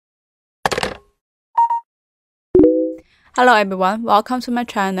Hello everyone, welcome to my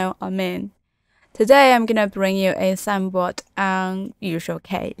channel, I'm Min. Today I'm gonna bring you a somewhat unusual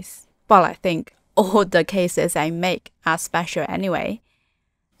case. Well, I think all the cases I make are special anyway.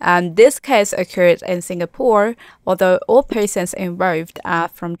 This case occurred in Singapore, although all persons involved are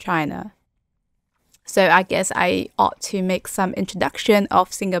from China. So I guess I ought to make some introduction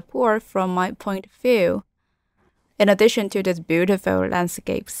of Singapore from my point of view. In addition to this beautiful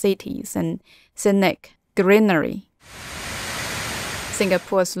landscape cities and scenic greenery,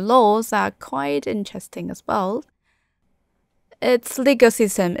 Singapore's laws are quite interesting as well. Its legal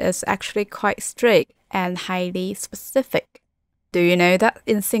system is actually quite strict and highly specific. Do you know that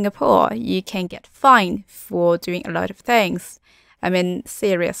in Singapore, you can get fined for doing a lot of things? I mean,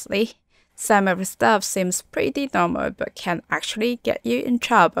 seriously, some of the stuff seems pretty normal but can actually get you in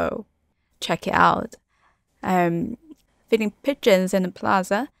trouble. Check it out. Feeding pigeons in the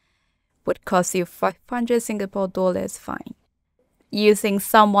plaza would cost you 500 Singapore dollars fine. Using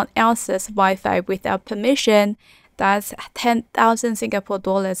someone else's Wi-Fi without permission, that's 10,000 Singapore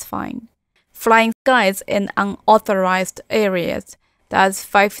dollars fine. Flying kites in unauthorized areas, that's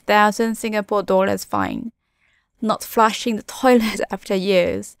 5,000 Singapore dollars fine. Not flushing the toilet after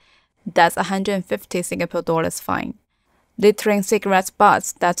use, that's 150 Singapore dollars fine. Littering cigarette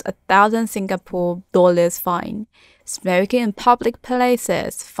butts, that's 1,000 Singapore dollars fine. Smoking in public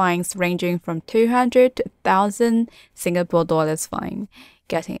places, fines ranging from 200 to 1,000 Singapore dollars fine.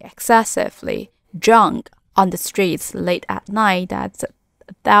 Getting excessively drunk on the streets late at night, that's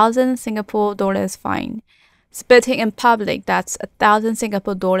 1,000 Singapore dollars fine. Spitting in public, that's 1,000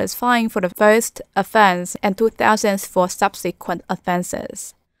 Singapore dollars fine for the first offense and 2,000 for subsequent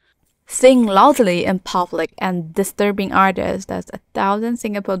offenses. Singing loudly in public and disturbing others, that's 1,000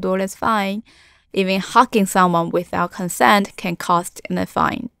 Singapore dollars fine. Even hugging someone without consent can cost in a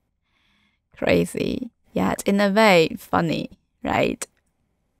fine. Crazy, yet in a way funny, right?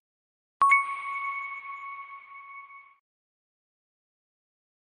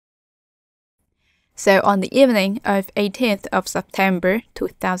 So on the evening of 18th of September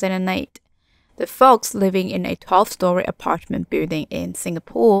 2008, the folks living in a 12-story apartment building in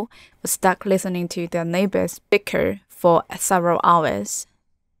Singapore were stuck listening to their neighbors bicker for several hours.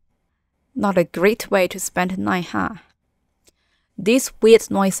 Not a great way to spend the night, huh? These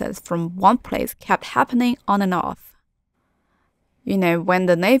weird noises from one place kept happening on and off. You know, when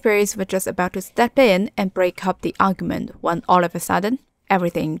the neighbors were just about to step in and break up the argument, when all of a sudden,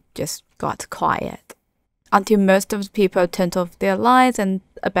 everything just got quiet. Until most of the people turned off their lights and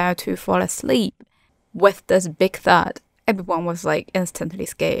about to fall asleep. With this big thud, everyone was like instantly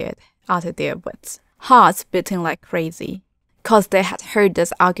scared, out of their wits, hearts beating like crazy. Because they had heard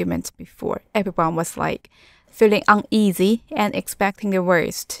this argument before, everyone was like feeling uneasy and expecting the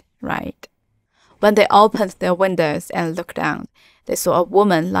worst, right? When they opened their windows and looked down, they saw a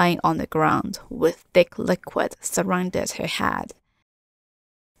woman lying on the ground with thick liquid surrounded her head.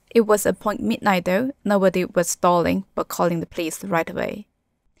 It was upon midnight though, nobody was stalling but calling the police right away.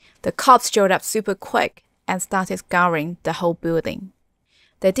 The cops showed up super quick and started scouring the whole building.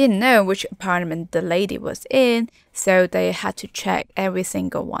 They didn't know which apartment the lady was in, so they had to check every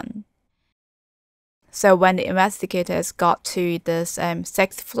single one. So when the investigators got to this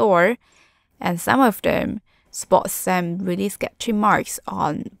 6th floor, and some of them spot some really sketchy marks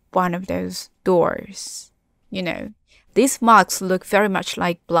on one of those doors. You know, these marks look very much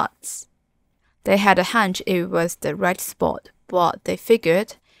like bloods. They had a hunch it was the red spot, but they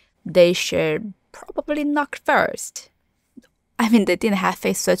figured they should probably knock first. I mean, they didn't have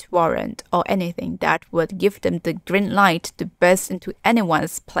a search warrant or anything that would give them the green light to burst into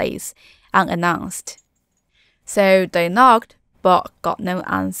anyone's place unannounced. So they knocked, but got no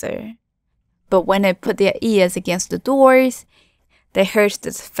answer. But when they put their ears against the doors, they heard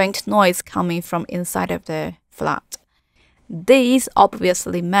this faint noise coming from inside of the flat. This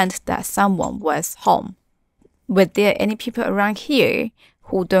obviously meant that someone was home. Were there any people around here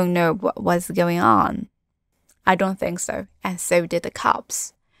who don't know what was going on? I don't think so, and so did the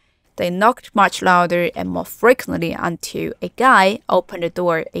cops. They knocked much louder and more frequently until a guy opened the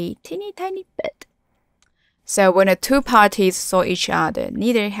door a teeny tiny bit. So when the two parties saw each other,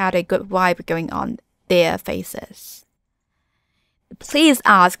 neither had a good vibe going on their faces. The police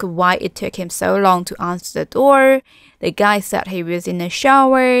asked why it took him so long to answer the door. The guy said he was in the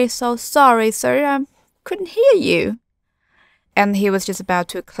shower. So sorry, sir, I couldn't hear you. And he was just about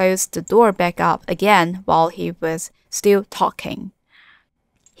to close the door back up again while he was still talking.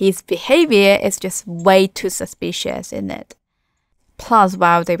 His behavior is just way too suspicious, isn't it? Plus,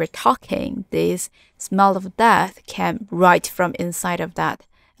 while they were talking, this smell of death came right from inside of that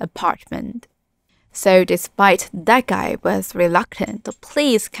apartment. So despite that guy was reluctant, the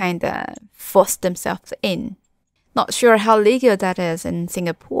police kinda forced themselves in. Not sure how legal that is in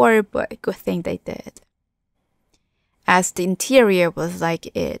Singapore, but good thing they did. As the interior was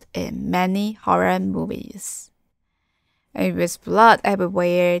like it in many horror movies. It was blood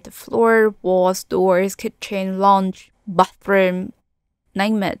everywhere, the floor, walls, doors, kitchen, lounge, bathroom,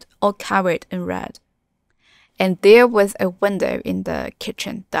 name it, all covered in red. And there was a window in the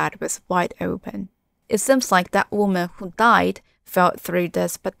kitchen that was wide open. It seems like that woman who died fell through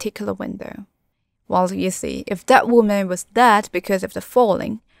this particular window. Well, you see, if that woman was dead because of the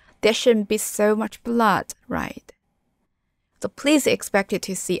falling, there shouldn't be so much blood, right? The police expected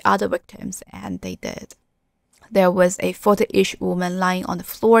to see other victims, and they did. There was a 40-ish woman lying on the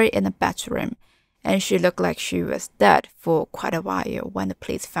floor in a bedroom, and she looked like she was dead for quite a while when the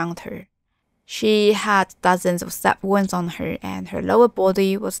police found her. She had dozens of stab wounds on her, and her lower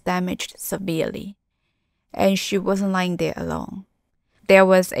body was damaged severely. And she wasn't lying there alone. There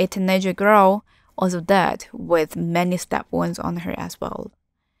was a teenager girl also dead with many stab wounds on her as well.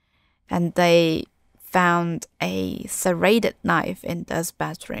 And they found a serrated knife in this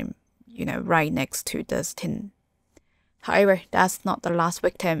bedroom, right next to this tin. However, that's not the last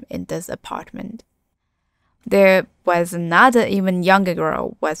victim in this apartment. There was another even younger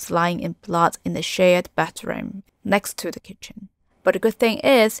girl was lying in blood in the shared bedroom next to the kitchen. But the good thing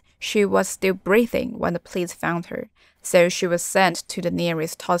is, she was still breathing when the police found her, so she was sent to the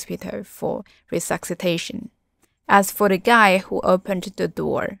nearest hospital for resuscitation. As for the guy who opened the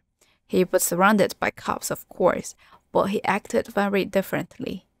door, he was surrounded by cops, of course, but he acted very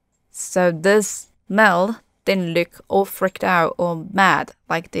differently. So this male didn't look all freaked out or mad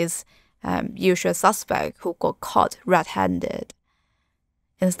like this usual suspect who got caught red-handed.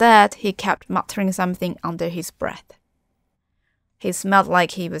 Instead, he kept muttering something under his breath. He smelled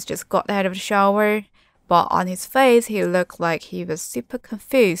like he was just got out of the shower, but on his face he looked like he was super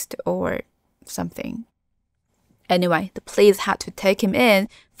confused or something. Anyway, the police had to take him in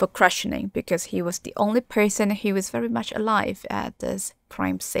for questioning because he was the only person who was very much alive at this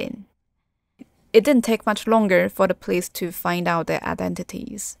crime scene. It didn't take much longer for the police to find out their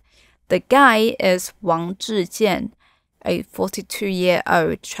identities. The guy is Wang Zhijian, a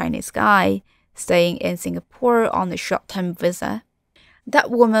 42-year-old Chinese guy staying in Singapore on a short-term visa.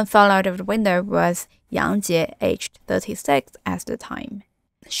 That woman fell out of the window was Yang Jie, aged 36 at the time.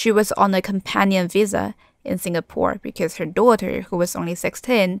 She was on a companion visa in Singapore because her daughter, who was only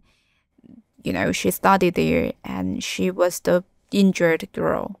 16, she studied there and she was the injured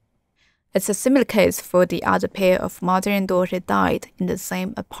girl. It's a similar case for the other pair of mother and daughter died in the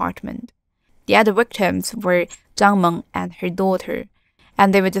same apartment. The other victims were Zhang Meng and her daughter,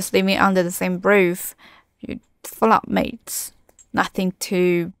 and they were just living under the same roof, flatmates. Nothing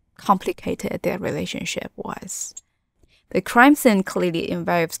too complicated their relationship was. The crime scene clearly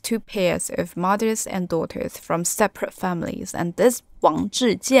involves two pairs of mothers and daughters from separate families, and this Wang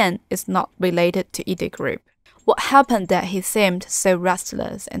Zhijian is not related to either group. What happened that he seemed so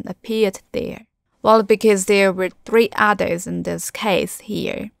restless and appeared there? Well, because there were three others in this case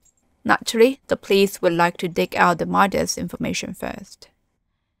here. Naturally, the police would like to dig out the mother's information first.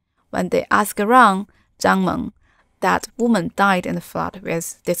 When they asked around, Zhang Meng, that woman died in the flood,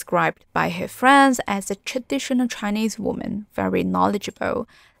 was described by her friends as a traditional Chinese woman, very knowledgeable,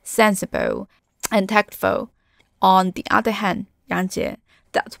 sensible, and tactful. On the other hand, Yang Jie,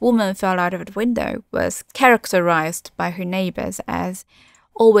 that woman fell out of the window, was characterized by her neighbors as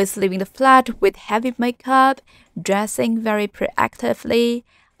always leaving the flat with heavy makeup, dressing very proactively.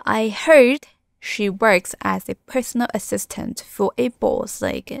 I heard she works as a personal assistant for a boss,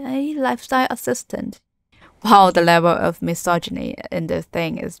 like a lifestyle assistant. Wow, the level of misogyny in this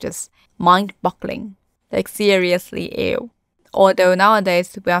thing is just mind-boggling. Like, seriously ill. Although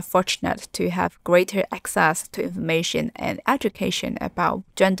nowadays we are fortunate to have greater access to information and education about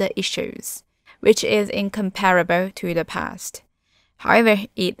gender issues, which is incomparable to the past. However,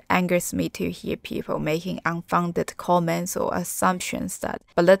 it angers me to hear people making unfounded comments or assumptions that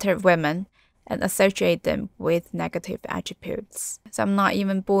belittle women and associate them with negative attributes. So I'm not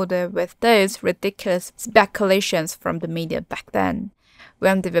even bothered with those ridiculous speculations from the media back then,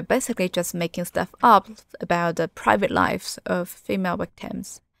 when they were basically just making stuff up about the private lives of female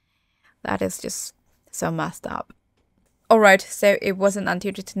victims. That is just so messed up. Alright, so it wasn't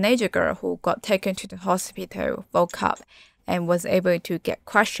until the teenager girl who got taken to the hospital woke up and was able to get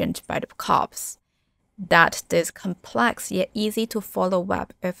questioned by the cops that this complex yet easy to follow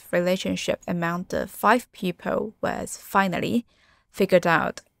web of relationship among the 5 people was finally figured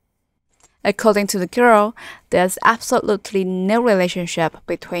out. According to the girl, there's absolutely no relationship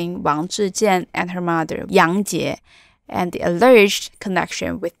between Wang Zhijian and her mother, Yang Jie, and the alleged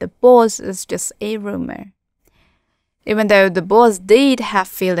connection with the boss is just a rumor. Even though the boss did have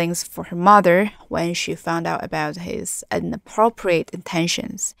feelings for her mother when she found out about his inappropriate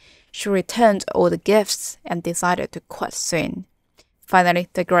intentions, she returned all the gifts and decided to quit soon. Finally,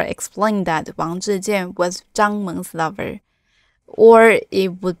 the girl explained that Wang Zhijian was Zhang Meng's lover, or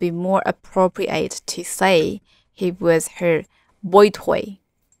it would be more appropriate to say he was her boy toy.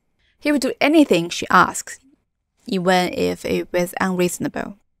 He would do anything she asked, even if it was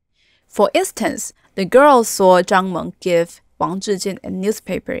unreasonable. For instance, the girl saw Zhang Meng give Wang Zhijian a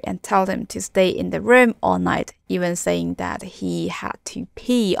newspaper and tell him to stay in the room all night, even saying that he had to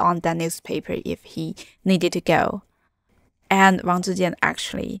pee on that newspaper if he needed to go. And Wang Zhijian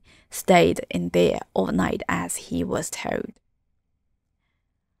actually stayed in there all night as he was told.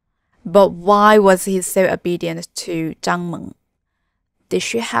 But why was he so obedient to Zhang Meng? Did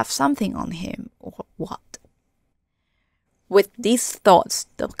she have something on him or what? With these thoughts,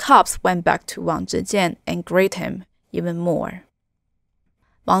 the cops went back to Wang Zhijian and grilled him even more.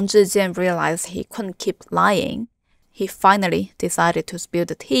 Wang Zhijian realized he couldn't keep lying. He finally decided to spill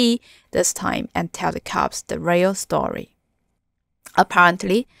the tea this time and tell the cops the real story.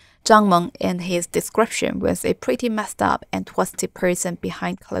 Apparently, Zhang Meng in his description was a pretty messed up and twisted person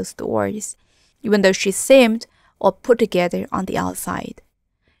behind closed doors, even though she seemed all put together on the outside.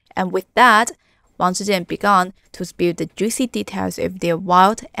 And with that, Wang Zhijian began to spill the juicy details of their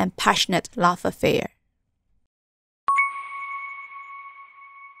wild and passionate love affair.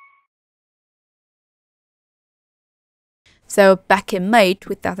 So back in May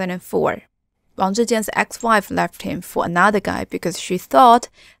 2004, Wang Zhijian's ex-wife left him for another guy because she thought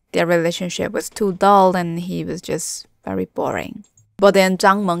their relationship was too dull and he was just very boring. But then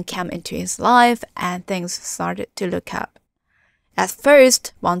Zhang Meng came into his life and things started to look up. At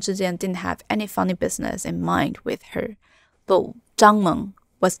first, Wang Zhijian didn't have any funny business in mind with her, but Zhang Meng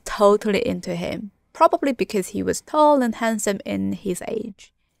was totally into him, probably because he was tall and handsome in his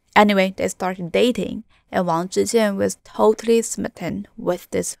age. Anyway, they started dating, and Wang Zhijian was totally smitten with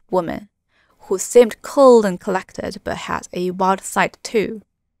this woman, who seemed cool and collected but had a wild side too.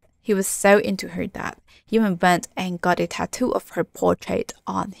 He was so into her that he even went and got a tattoo of her portrait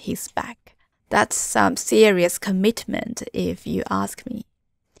on his back. That's some serious commitment, if you ask me.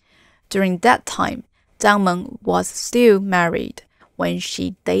 During that time, Zhang Meng was still married when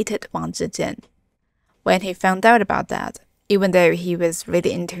she dated Wang Zhijian. When he found out about that, even though he was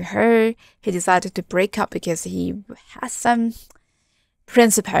really into her, he decided to break up because he had some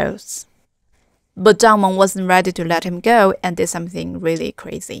principles. But Zhang Meng wasn't ready to let him go and did something really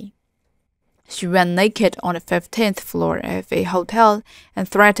crazy. She ran naked on the 15th floor of a hotel and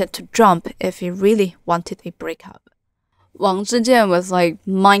threatened to jump if he really wanted a breakup. Wang Zhijian was like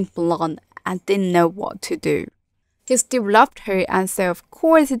mind blown and didn't know what to do. He still loved her, and so of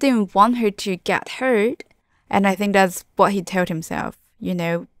course he didn't want her to get hurt. And I think that's what he told himself,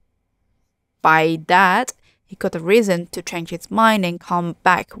 By that, he got a reason to change his mind and come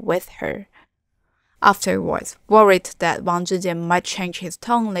back with her. Afterwards, worried that Wang Zhijian might change his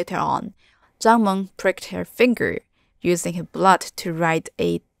tone later on, Zhang Meng pricked her finger, using her blood to write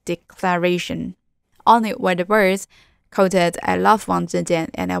a declaration. On it were the words, quoted, "I love Wang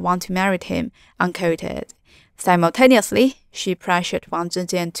Zhijian and I want to marry him," unquoted. Simultaneously, she pressured Wang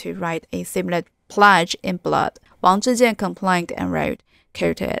Zhijian to write a similar pledge in blood. Wang Zhijian complied and wrote,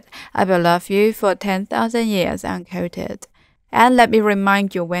 quoted, "I will love you for 10,000 years," unquoted. And let me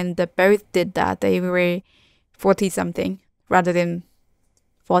remind you, when they both did that, they were 40-something rather than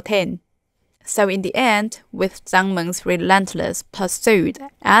 14. So in the end, with Zhang Meng's relentless pursuit,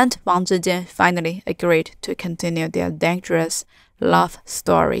 and Wang Zhijian finally agreed to continue their dangerous love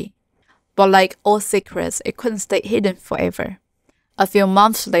story. But like all secrets, it couldn't stay hidden forever. A few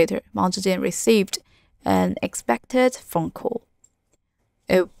months later, Wang Zhijian received an unexpected phone call.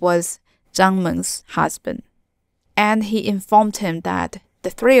 It was Zhang Meng's husband, and he informed him that the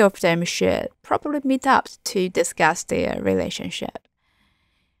three of them should probably meet up to discuss their relationship.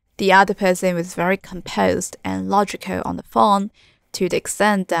 The other person was very composed and logical on the phone, to the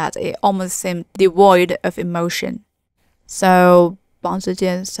extent that it almost seemed devoid of emotion. So Wang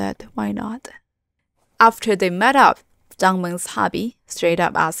Zhijian said, why not? After they met up, Zhang Meng's hubby straight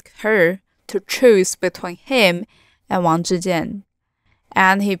up asked her to choose between him and Wang Zhijian,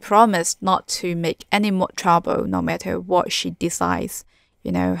 and he promised not to make any more trouble no matter what she decides,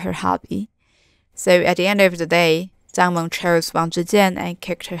 her hubby. So at the end of the day, Zhang Meng chose Wang Zhijian and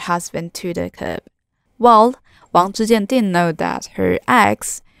kicked her husband to the curb. Well, Wang Zhijian didn't know that her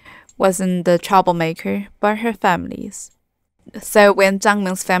ex wasn't the troublemaker, but her family's. So when Zhang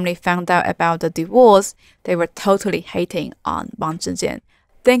Meng's family found out about the divorce, they were totally hating on Wang Zhijian,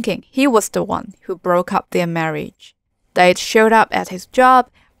 thinking he was the one who broke up their marriage. They'd showed up at his job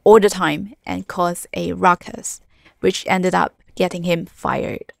all the time and caused a ruckus, which ended up getting him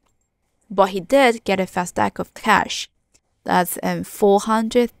fired. But he did get a fast stack of cash. That's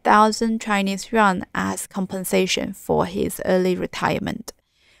 400,000 Chinese yuan as compensation for his early retirement,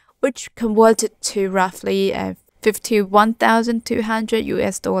 which converted to roughly 51,200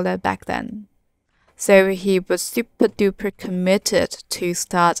 US dollar back then. So he was super duper committed to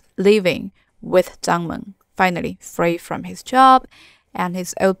start living with Zhang Meng, finally free from his job and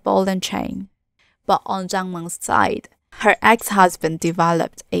his old ball and chain. But on Zhang Meng's side, her ex-husband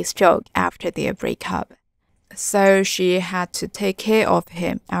developed a stroke after their breakup. So she had to take care of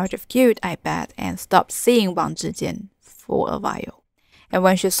him out of guilt, I bet, and stopped seeing Wang Zhijian for a while. And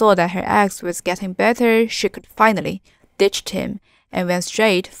when she saw that her ex was getting better, she could finally ditch him and went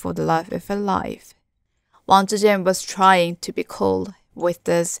straight for the love of her life. Wang Zhijian was trying to be cool with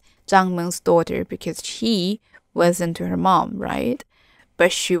this Zhang Meng's daughter because he wasn't her mom, right?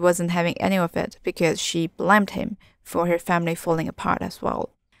 But she wasn't having any of it because she blamed him for her family falling apart as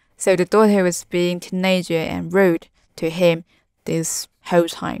well. So the daughter was being teenager and rude to him this whole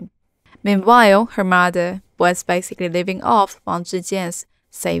time. Meanwhile, her mother was basically living off Wang Zhijian's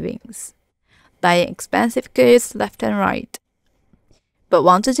savings, buying expensive goods left and right. But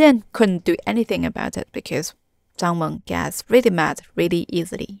Wang Zhijian couldn't do anything about it because Zhang Meng gets really mad really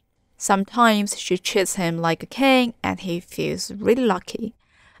easily. Sometimes she treats him like a king and he feels really lucky.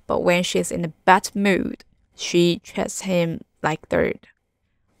 But when she's in a bad mood, she treats him like dirt.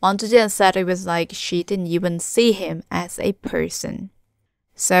 Wang Zhijian said it was like she didn't even see him as a person.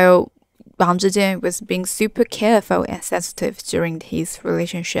 So Wang Zhijian was being super careful and sensitive during his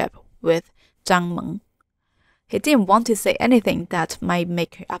relationship with Zhang Meng. He didn't want to say anything that might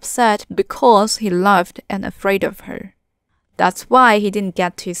make her upset because he loved and afraid of her. That's why he didn't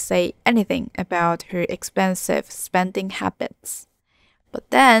get to say anything about her expensive spending habits. But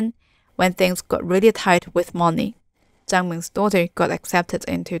then, when things got really tight with money, Zhang Meng's daughter got accepted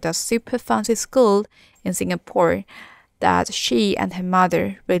into the super fancy school in Singapore that she and her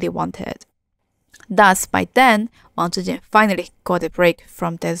mother really wanted. Thus, by then, Wang Zhijian finally got a break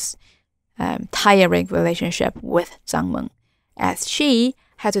from this tiring relationship with Zhang Meng, as she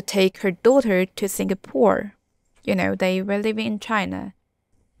had to take her daughter to Singapore. You know, they were living in China.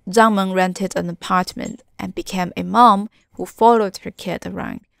 Zhang Meng rented an apartment and became a mom who followed her kid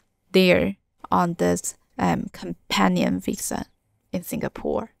around there on this companion visa in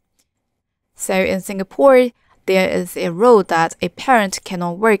Singapore. So in Singapore, there is a rule that a parent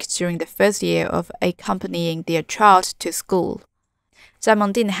cannot work during the first year of accompanying their child to school. Zhang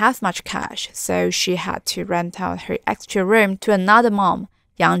Meng didn't have much cash, so she had to rent out her extra room to another mom,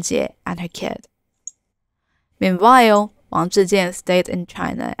 Yang Jie, and her kid. Meanwhile, Wang Zhijian stayed in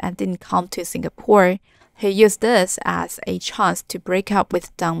China and didn't come to Singapore. He used this as a chance to break up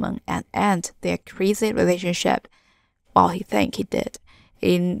with Zhang Meng and end their crazy relationship, well, he thinks he did,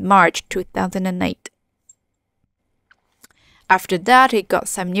 in March 2008. After that, he got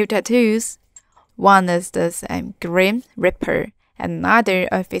some new tattoos. One is this Grim Reaper, and another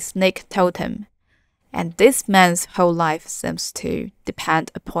of a snake totem. And this man's whole life seems to depend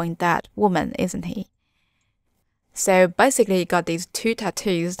upon that woman, isn't he? So basically, he got these two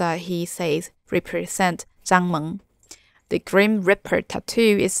tattoos that he says represent Zhang Meng. The Grim Reaper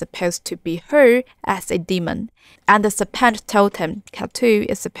tattoo is supposed to be her as a demon, and the serpent totem tattoo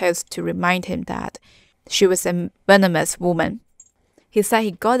is supposed to remind him that she was a venomous woman. He said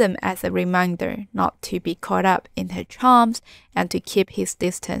he got them as a reminder not to be caught up in her charms and to keep his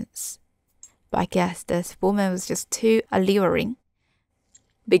distance. But I guess this woman was just too alluring.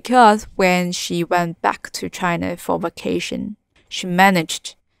 Because when she went back to China for vacation, she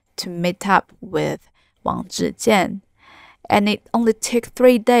managed to meet up with Wang Zhijian, and it only took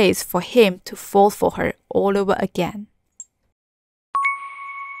 3 days for him to fall for her all over again.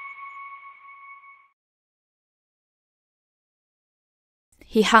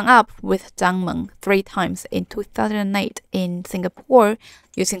 He hung up with Zhang Meng 3 times in 2008 in Singapore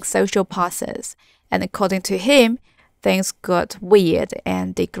using social passes, and according to him, things got weird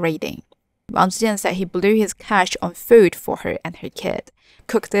and degrading. Wang Zhijian said he blew his cash on food for her and her kid,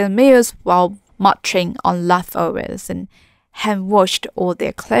 cooked their meals while munching on leftovers, and hand-washed all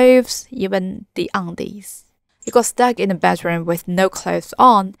their clothes, even the undies. He got stuck in a bedroom with no clothes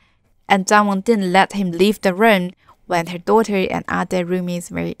on, and Zhang Meng didn't let him leave the room when her daughter and other roomies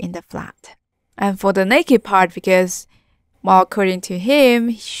were in the flat. And for the naked part, because While according to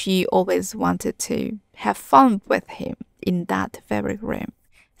him, she always wanted to have fun with him in that very room.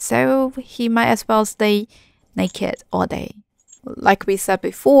 So he might as well stay naked all day. Like we said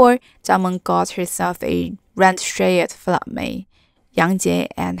before, Zhang Meng got herself a rent-shared flatmate, Yang Jie,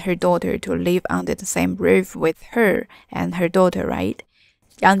 and her daughter to live under the same roof with her and her daughter, right?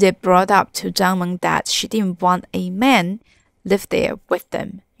 Yang Jie brought up to Zhang Meng that she didn't want a man live there with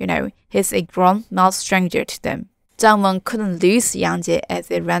them. He's a grown, not stranger to them. Zhang Meng couldn't lose Yang Jie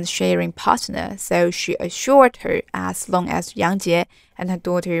as a rent-sharing partner, so she assured her as long as Yang Jie and her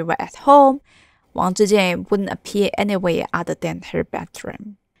daughter were at home, Wang Zhijian wouldn't appear anywhere other than her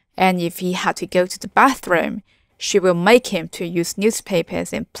bedroom. And if he had to go to the bathroom, she will make him to use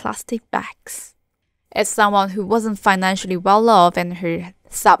newspapers in plastic bags. As someone who wasn't financially well off and her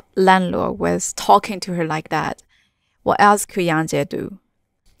sub-landlord was talking to her like that, what else could Yang Jie do?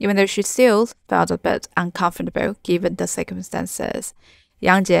 Even though she still felt a bit uncomfortable given the circumstances,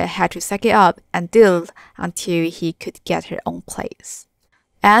 Yang Jie had to suck it up and deal until he could get her own place.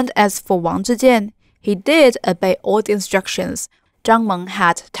 And as for Wang Zhijian, he did obey all the instructions Zhang Meng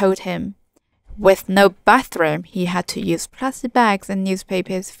had told him. With no bathroom, he had to use plastic bags and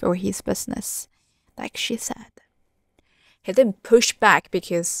newspapers for his business, like she said. He didn't push back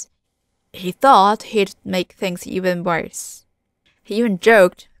because he thought he'd make things even worse. He even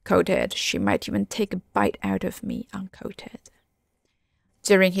joked, quoted, "She might even take a bite out of me," unquoted.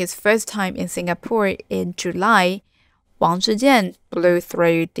 During his first time in Singapore in July, Wang Zhijian blew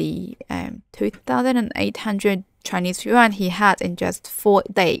through the 2,800 Chinese yuan he had in just 4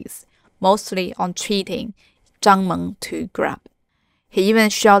 days, mostly on treating Zhang Meng to grab. He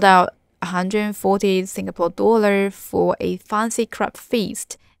even shelled out 140 Singapore dollars for a fancy crab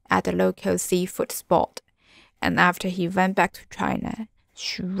feast at a local seafood spot. And after he went back to China,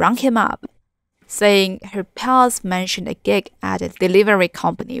 she rang him up, saying her pals mentioned a gig at a delivery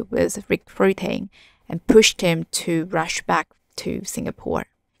company was recruiting and pushed him to rush back to Singapore.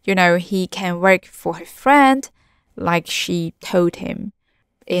 He can work for her friend, like she told him,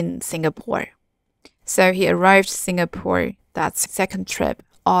 in Singapore. So he arrived in Singapore that second trip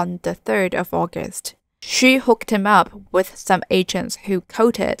on the 3rd of August. She hooked him up with some agents who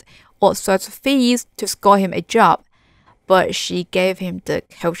quoted all sorts of fees to score him a job, but she gave him the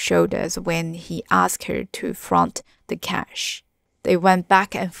cold shoulders when he asked her to front the cash. They went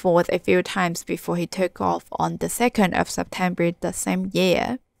back and forth a few times before he took off on the 2nd of September the same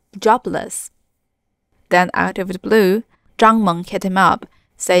year, jobless. Then out of the blue, Zhang Meng hit him up,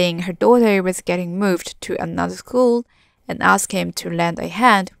 saying her daughter was getting moved to another school and asked him to lend a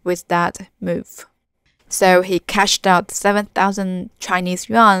hand with that move. So he cashed out 7,000 Chinese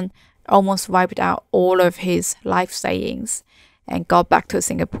yuan, almost wiped out all of his life savings, and got back to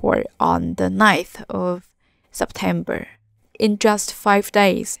Singapore on the 9th of September. In just 5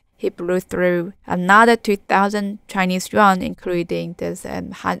 days, he blew through another 2,000 Chinese yuan, including this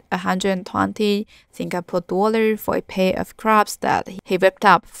 120 Singapore dollar for a pair of crabs that he whipped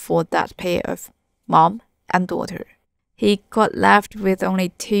up for that pair of mom and daughter. He got left with only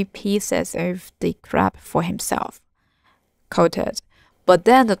 2 pieces of the crab for himself. Quoted, "But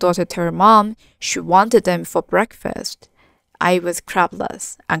then the daughter told mom she wanted them for breakfast. I was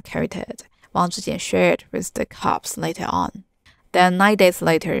crabless," unquoted. Wang Zhijian shared with the cops later on. Then 9 days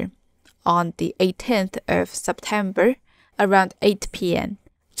later, on the 18th of September, around 8 p.m.,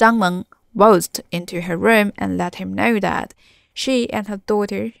 Zhang Meng waltzed into her room and let him know that she and her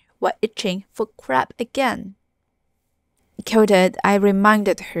daughter were itching for crab again. Quoted, "I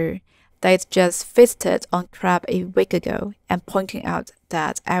reminded her they'd just feasted on crab a week ago and pointing out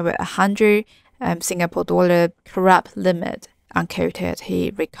that our 100 Singapore dollar crab limit," unquoted,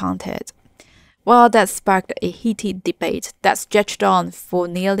 he recounted. Well, that sparked a heated debate that stretched on for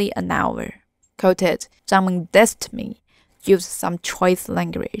nearly an hour. Quoted, "Zhang Meng dissed me, used some choice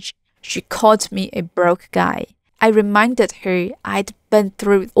language. She called me a broke guy. I reminded her I'd been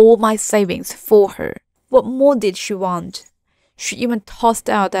through all my savings for her. What more did she want? She even tossed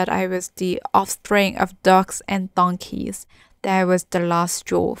out that I was the offspring of dogs and donkeys. That was the last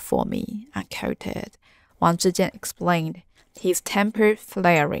straw for me," unquoted. Wang Zhijian explained, his temper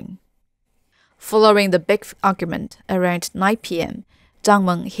flaring. Following the big argument, around 9 p.m., Zhang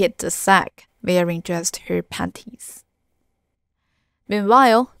Meng hit the sack, wearing just her panties.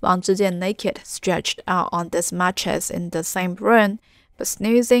 Meanwhile, Wang Zhijian naked stretched out on this mattress in the same room, but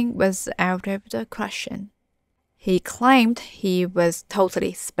snoozing was out of the question. He claimed he was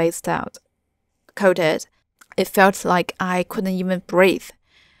totally spaced out. Quoted, "It felt like I couldn't even breathe.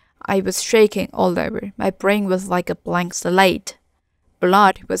 I was shaking all over. My brain was like a blank slate.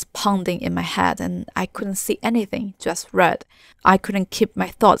 Blood was pounding in my head and I couldn't see anything, just red. I couldn't keep my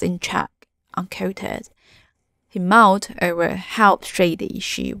thoughts in check, unquoted. He mouthed over how shady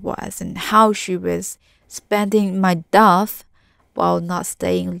she was and how she was spending my death while not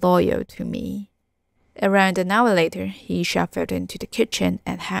staying loyal to me. Around an hour later, he shuffled into the kitchen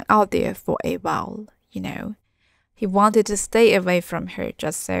and hung out there for a while, you know. He wanted to stay away from her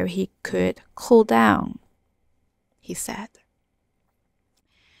just so he could cool down, he said.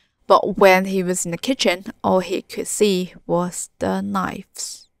 But when he was in the kitchen, all he could see was the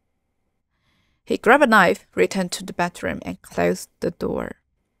knives. He grabbed a knife, returned to the bedroom, and closed the door.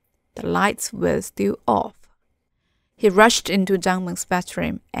 The lights were still off. He rushed into Zhang Meng's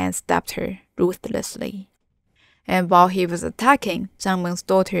bedroom and stabbed her ruthlessly. And while he was attacking, Zhang Meng's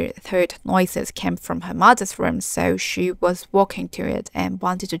daughter heard noises came from her mother's room, so she was walking to it and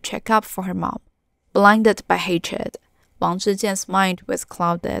wanted to check up for her mom. Blinded by hatred, Wang Zhijian's mind was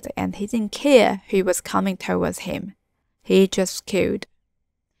clouded and he didn't care who was coming towards him. He just killed.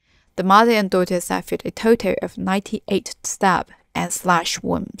 The mother and daughter suffered a total of 98 stab and slash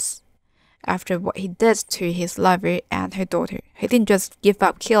wounds. After what he did to his lover and her daughter, he didn't just give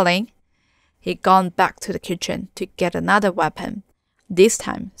up killing. He'd gone back to the kitchen to get another weapon, this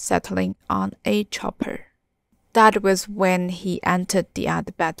time settling on a chopper. That was when he entered the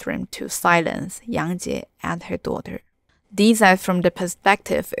other bedroom to silence Yang Jie and her daughter. These are from the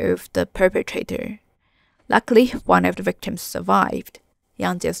perspective of the perpetrator. Luckily, one of the victims survived,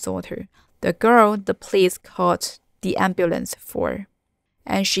 Yang Jie's daughter, the girl the police called the ambulance for,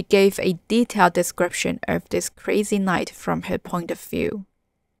 and she gave a detailed description of this crazy night from her point of view.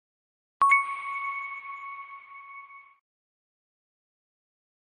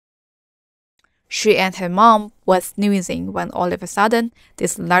 She and her mom was snoozing when all of a sudden,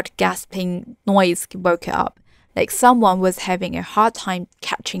 this loud gasping noise woke her up, like someone was having a hard time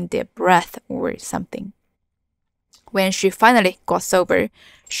catching their breath or something. When she finally got sober,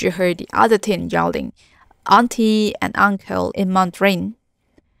 she heard the other teen yelling, "Auntie and uncle" in Mandarin.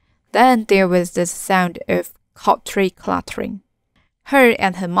 Then there was the sound of cutlery clattering. Her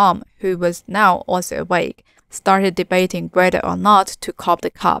and her mom, who was now also awake, started debating whether or not to call the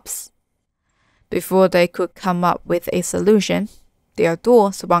cops. Before they could come up with a solution, their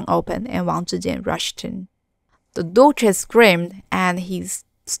door swung open and Wang Zhijian rushed in. The daughter screamed and he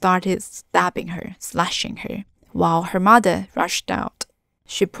started stabbing her, slashing her, while her mother rushed out.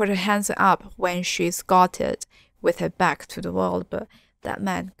 She put her hands up when she scattered with her back to the wall, but that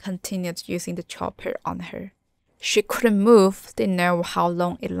man continued using the chopper on her. She couldn't move, didn't know how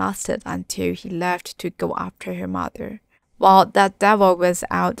long it lasted until he left to go after her mother. While that devil was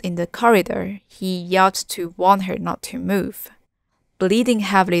out in the corridor, he yelled to warn her not to move. Bleeding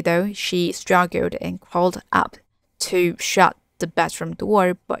heavily though, she struggled and crawled up to shut the bedroom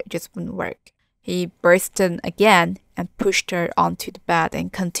door, but it just wouldn't work. He burst in again and pushed her onto the bed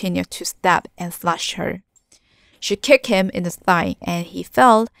and continued to stab and slash her. She kicked him in the thigh and he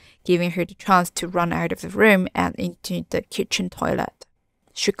fell, giving her the chance to run out of the room and into the kitchen toilet.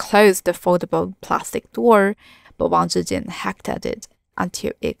 She closed the foldable plastic door, but Wang Zhijian hacked at it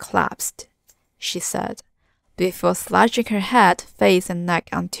until it collapsed, she said, before slashing her head, face, and neck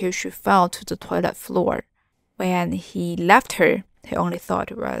until she fell to the toilet floor. When he left her, her only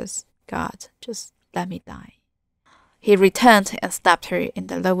thought was, "God, just let me die." He returned and stabbed her in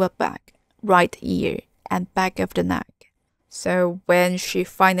the lower back, right ear, and back of the neck. So when she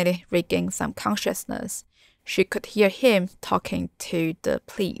finally regained some consciousness, she could hear him talking to the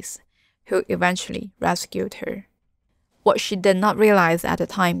police, who eventually rescued her. What she did not realize at the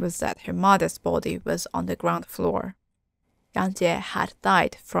time was that her mother's body was on the ground floor. Yang Jie had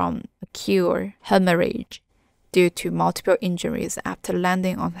died from acute hemorrhage due to multiple injuries after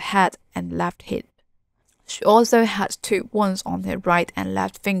landing on her head and left hip. She also had 2 wounds on her right and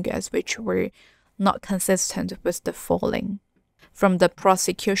left fingers which were not consistent with the falling. From the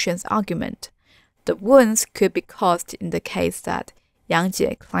prosecution's argument, the wounds could be caused in the case that Yang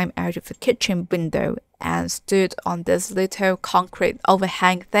Jie climbed out of the kitchen window and stood on this little concrete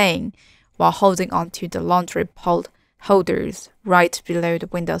overhang thing while holding onto the laundry pole holders right below the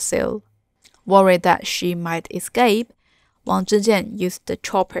windowsill. Worried that she might escape, Wang Zhijian used the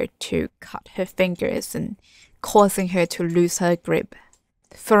chopper to cut her fingers and causing her to lose her grip.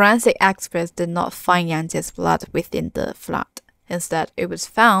 Forensic experts did not find Yang Jie's blood within the flat. Instead, it was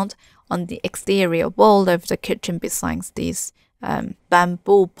found on the exterior wall of the kitchen besides these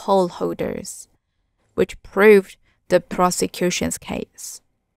bamboo pole holders, which proved the prosecution's case.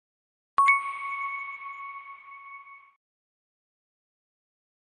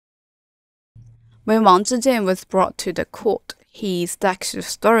 When Wang Zhijian was brought to the court, he stuck to the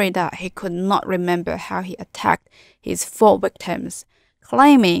story that he could not remember how he attacked his 4 victims,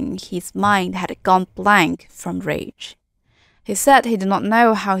 claiming his mind had gone blank from rage. He said he did not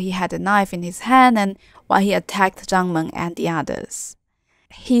know how he had a knife in his hand and why he attacked Zhang Meng and the others.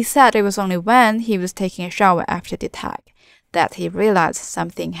 He said it was only when he was taking a shower after the attack that he realized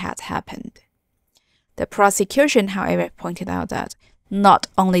something had happened. The prosecution, however, pointed out that not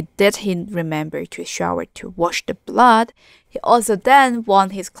only did he remember to shower to wash the blood, he also then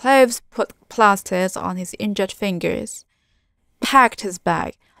worn his clothes, put plasters on his injured fingers, packed his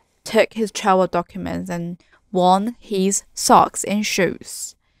bag, took his travel documents, and worn his socks and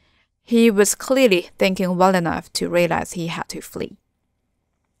shoes. He was clearly thinking well enough to realize he had to flee.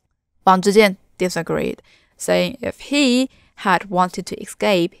 Wang Zhijian disagreed, saying if he had wanted to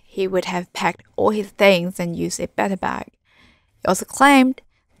escape, he would have packed all his things and used a better bag. He also claimed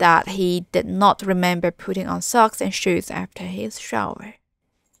that he did not remember putting on socks and shoes after his shower.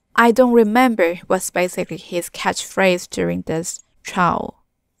 "I don't remember" was basically his catchphrase during this trial.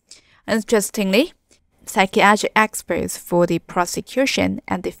 Interestingly, psychiatric experts for the prosecution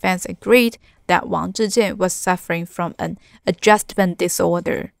and defense agreed that Wang Zhijian was suffering from an adjustment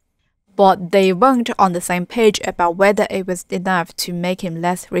disorder, but they weren't on the same page about whether it was enough to make him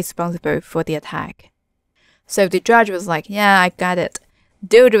less responsible for the attack. So the judge was like, yeah, I got it.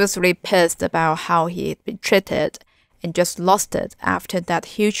 Dude was really pissed about how he had been treated and just lost it after that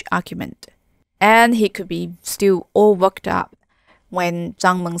huge argument. And he could be still all worked up when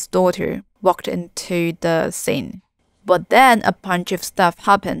Zhang Meng's daughter walked into the scene. But then a bunch of stuff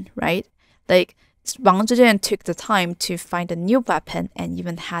happened, right? Like, Wang Zhijian took the time to find a new weapon and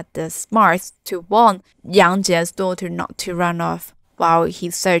even had the smarts to warn Yang Jie's daughter not to run off while he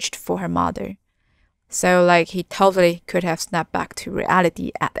searched for her mother. So, like, he totally could have snapped back to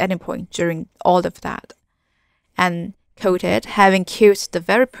reality at any point during all of that. And quoted having killed the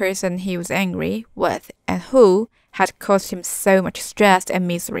very person he was angry with and who had caused him so much stress and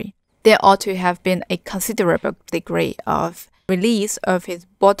misery. There ought to have been a considerable degree of release of his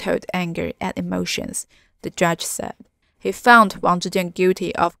bottled anger and emotions, the judge said. He found Wang Zhijian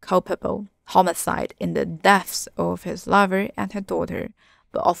guilty of culpable homicide in the deaths of his lover and her daughter,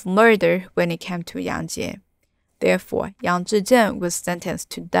 but of murder when it came to Yang Jie. Therefore, Yang Zhijian was sentenced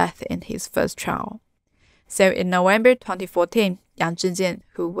to death in his first trial. So in November 2014, Yang Zhijian,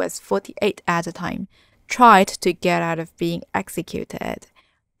 who was 48 at the time, tried to get out of being executed,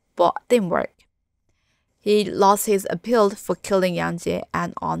 but didn't work. He lost his appeal for killing Yang Jie,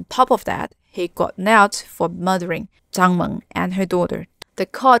 and on top of that, he got nailed for murdering Zhang Meng and her daughter. The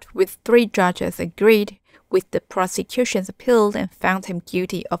court with 3 judges agreed with the prosecution's appeal and found him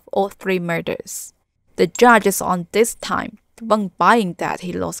guilty of all 3 murders. The judges on this time weren't buying that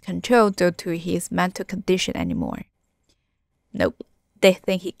he lost control due to his mental condition anymore. Nope, they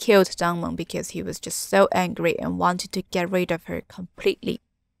think he killed Zhang Meng because he was just so angry and wanted to get rid of her completely.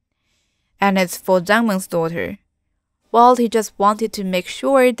 And as for Zhang Meng's daughter, well, he just wanted to make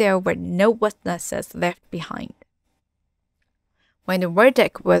sure there were no witnesses left behind. When the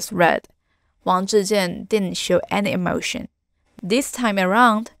verdict was read, Wang Zhijian didn't show any emotion. This time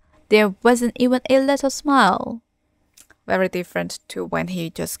around, there wasn't even a little smile. Very different to when he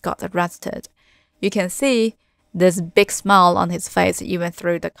just got arrested. You can see this big smile on his face even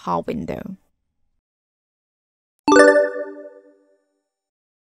through the car window.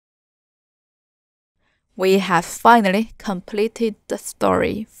 We have finally completed the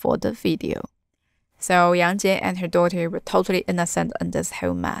story for the video. So Yang Jie and her daughter were totally innocent in this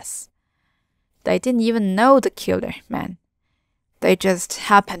whole mess. They didn't even know the killer, man. They just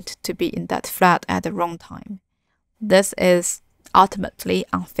happened to be in that flat at the wrong time. This is ultimately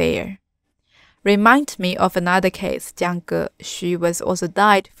unfair. Reminds me of another case, Jiang Ge. She was also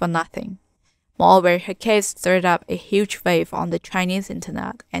died for nothing. Moreover, her case stirred up a huge wave on the Chinese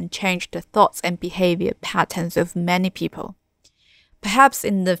internet and changed the thoughts and behavior patterns of many people. Perhaps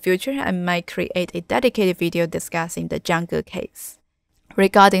in the future, I might create a dedicated video discussing the Jiang Ge case.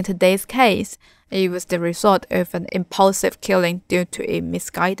 Regarding today's case, it was the result of an impulsive killing due to a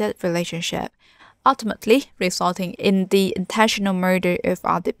misguided relationship, ultimately resulting in the intentional murder of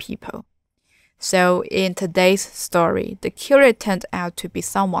other people. So in today's story, the killer turned out to be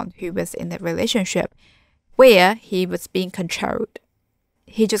someone who was in a relationship where he was being controlled.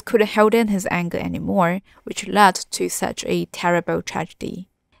 He just couldn't hold in his anger anymore, which led to such a terrible tragedy.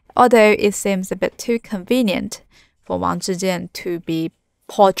 Although it seems a bit too convenient for Wang Zhijian to be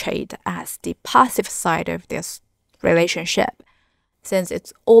portrayed as the passive side of this relationship, since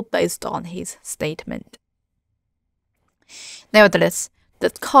it's all based on his statement. Nevertheless, The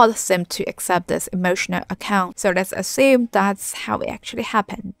court seemed to accept this emotional account, so let's assume that's how it actually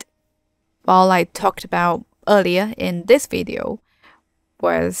happened. All I talked about earlier in this video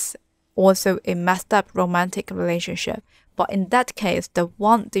was also a messed up romantic relationship, but in that case, the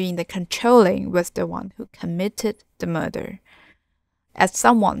one doing the controlling was the one who committed the murder. As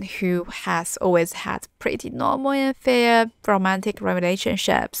someone who has always had pretty normal and fair romantic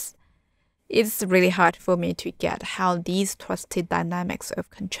relationships, it's really hard for me to get how these twisted dynamics of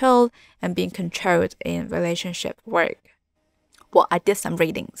control and being controlled in relationship work. Well, I did some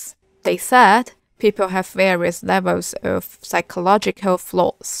readings. They said people have various levels of psychological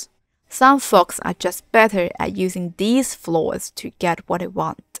flaws. Some folks are just better at using these flaws to get what they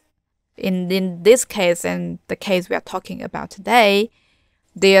want. In this case, and the case we are talking about today,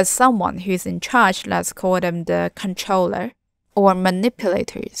 there's someone who's in charge, let's call them the controller or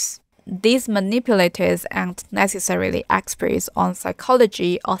manipulators. These manipulators aren't necessarily experts on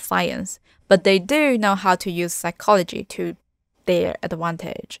psychology or science, but they do know how to use psychology to their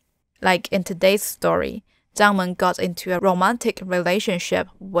advantage. Like in today's story, Zhang Men got into a romantic relationship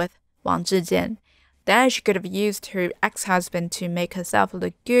with Wang Zhijian. Then she could have used her ex-husband to make herself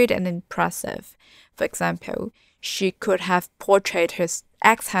look good and impressive. For example, she could have portrayed her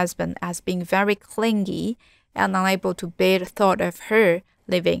ex-husband as being very clingy and unable to bear the thought of her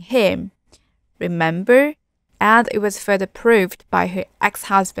leaving him. Remember? And it was further proved by her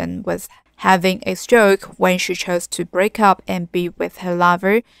ex-husband was having a stroke when she chose to break up and be with her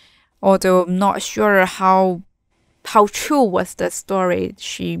lover, although I'm not sure how true was the story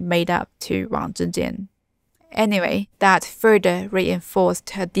she made up to Wang Zhijian. Anyway, that further reinforced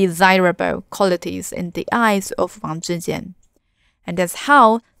her desirable qualities in the eyes of Wang Zhijian. And that's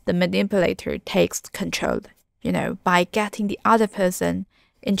how the manipulator takes control, by getting the other person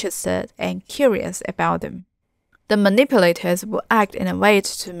interested and curious about them. The manipulators will act in a way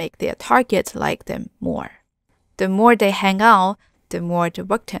to make their target like them more. The more they hang out, the more the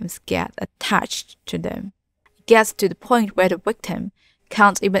victims get attached to them. It gets to the point where the victim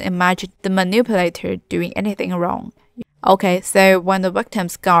can't even imagine the manipulator doing anything wrong. Okay, so when the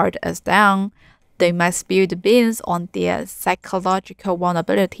victim's guard is down, they might spill the beans on their psychological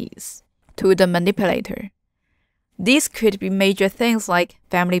vulnerabilities to the manipulator. These could be major things like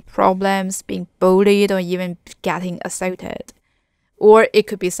family problems, being bullied, or even getting assaulted. Or it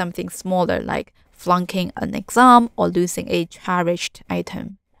could be something smaller like flunking an exam or losing a cherished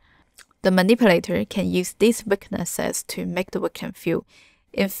item. The manipulator can use these weaknesses to make the victim feel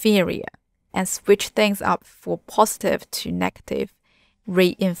inferior and switch things up for positive to negative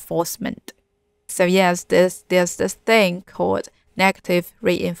reinforcement. So yes, there's this thing called negative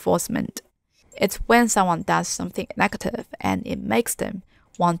reinforcement. It's when someone does something negative and it makes them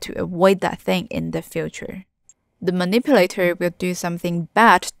want to avoid that thing in the future. The manipulator will do something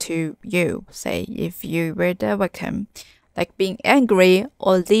bad to you, say if you were the victim, like being angry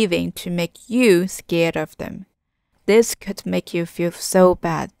or leaving to make you scared of them. This could make you feel so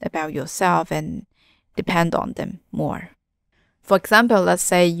bad about yourself and depend on them more. For example, let's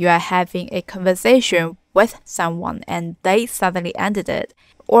say you are having a conversation with someone and they suddenly ended it,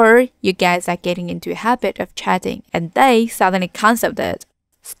 or you guys are getting into a habit of chatting and they suddenly canceled it,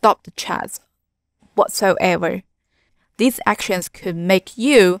 stop the chat, whatsoever. These actions could make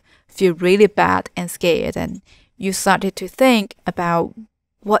you feel really bad and scared, and you started to think about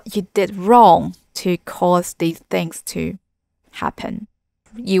what you did wrong to cause these things to happen.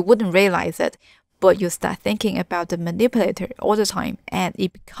 You wouldn't realize it, but you start thinking about the manipulator all the time, and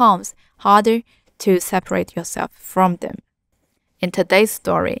it becomes harder to separate yourself from them. In today's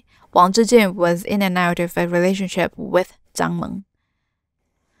story, Wang Zhijian was in and out of a relationship with Zhang Men.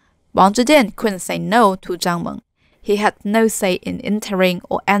 Wang Zhijian couldn't say no to Zhang Men. He had no say in entering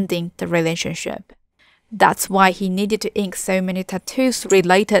or ending the relationship. That's why he needed to ink so many tattoos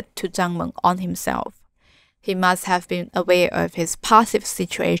related to Zhang Men on himself. He must have been aware of his passive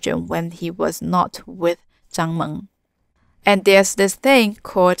situation when he was not with Zhang Men. And there's this thing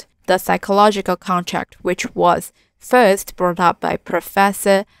called the psychological contract, which was first brought up by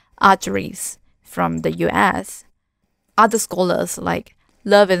Professor Adris from the US. Other scholars like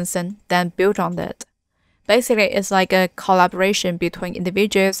Levinson then built on it. Basically, it's like a collaboration between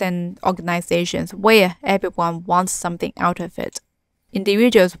individuals and organizations where everyone wants something out of it.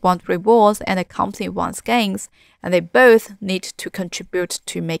 Individuals want rewards and the company wants gains, and they both need to contribute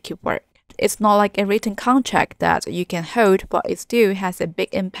to make it work. It's not like a written contract that you can hold, but it still has a big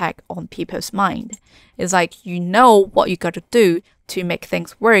impact on people's mind. It's like you know what you got to do to make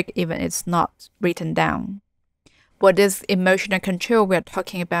things work, even if it's not written down. But this emotional control we're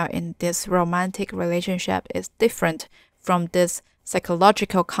talking about in this romantic relationship is different from this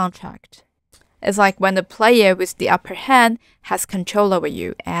psychological contract. It's like when the player with the upper hand has control over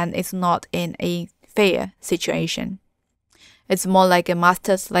you and is not in a fair situation. It's more like a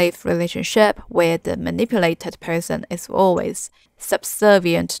master-slave relationship where the manipulated person is always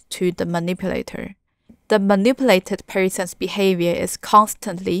subservient to the manipulator. The manipulated person's behavior is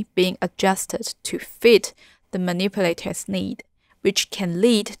constantly being adjusted to fit the manipulator's need, which can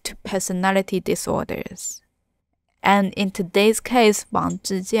lead to personality disorders. And in today's case, Wang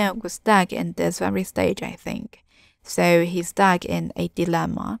Zhijian was stuck in this very stage, I think. So he's stuck in a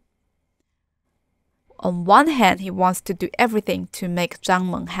dilemma. On one hand, he wants to do everything to make Zhang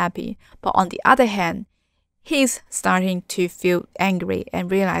Meng happy, but on the other hand, he's starting to feel angry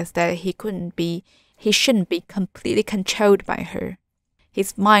and realize that he shouldn't be completely controlled by her.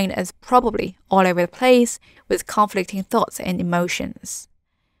 His mind is probably all over the place with conflicting thoughts and emotions.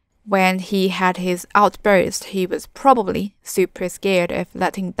 When he had his outburst, he was probably super scared of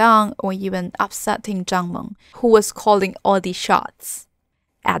letting down or even upsetting Zhang Meng, who was calling all the shots.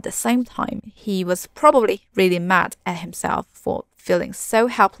 At the same time, he was probably really mad at himself for feeling so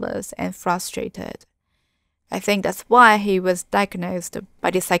helpless and frustrated. I think that's why he was diagnosed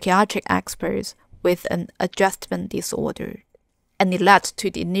by the psychiatric experts with an adjustment disorder. And it led to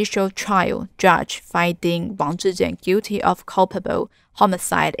the initial trial judge finding Wang Zhijian guilty of culpable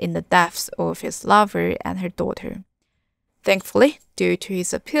homicide in the deaths of his lover and her daughter. Thankfully, due to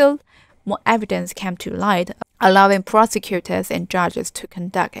his appeal, more evidence came to light, allowing prosecutors and judges to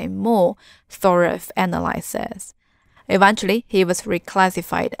conduct a more thorough analysis. Eventually, he was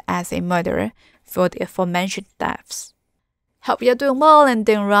reclassified as a murderer for the aforementioned deaths. Hope you're doing well and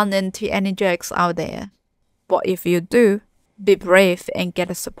don't run into any jerks out there. But if you do, be brave and get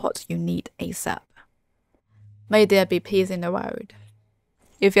the support you need ASAP. May there be peace in the world.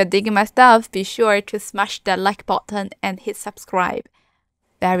 If you're digging my stuff, be sure to smash that like button and hit subscribe.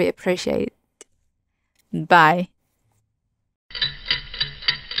 Very appreciated. Bye.